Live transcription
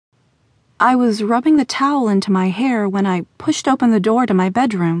I was rubbing the towel into my hair when I pushed open the door to my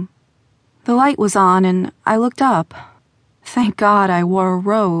bedroom. The light was on and I looked up. Thank God I wore a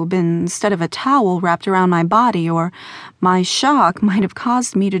robe instead of a towel wrapped around my body, or my shock might have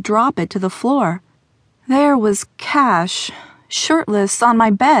caused me to drop it to the floor. There was Cash, shirtless on my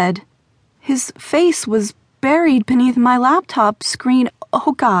bed. His face was buried beneath my laptop screen.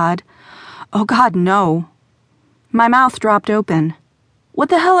 Oh God, no. My mouth dropped open. What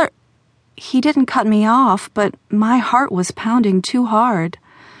the hell are... He didn't cut me off, but my heart was pounding too hard.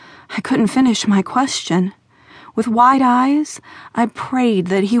 I couldn't finish my question. With wide eyes, I prayed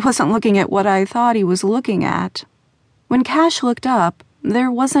that he wasn't looking at what I thought he was looking at. When Cash looked up,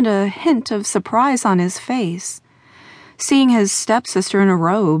 there wasn't a hint of surprise on his face. Seeing his stepsister in a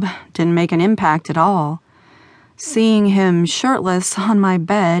robe didn't make an impact at all. Seeing him shirtless on my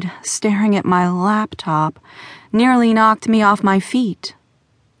bed, staring at my laptop, nearly knocked me off my feet.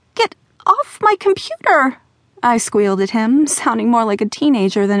 "Get off my computer!" I squealed at him, sounding more like a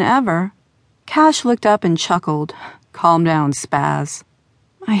teenager than ever. Cash looked up and chuckled. "Calm down, Spaz."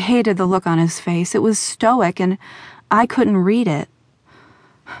 I hated the look on his face. It was stoic, and I couldn't read it.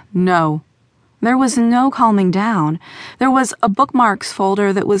 No. There was no calming down. There was a bookmarks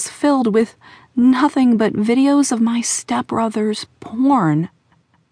folder that was filled with nothing but videos of my stepbrother's porn.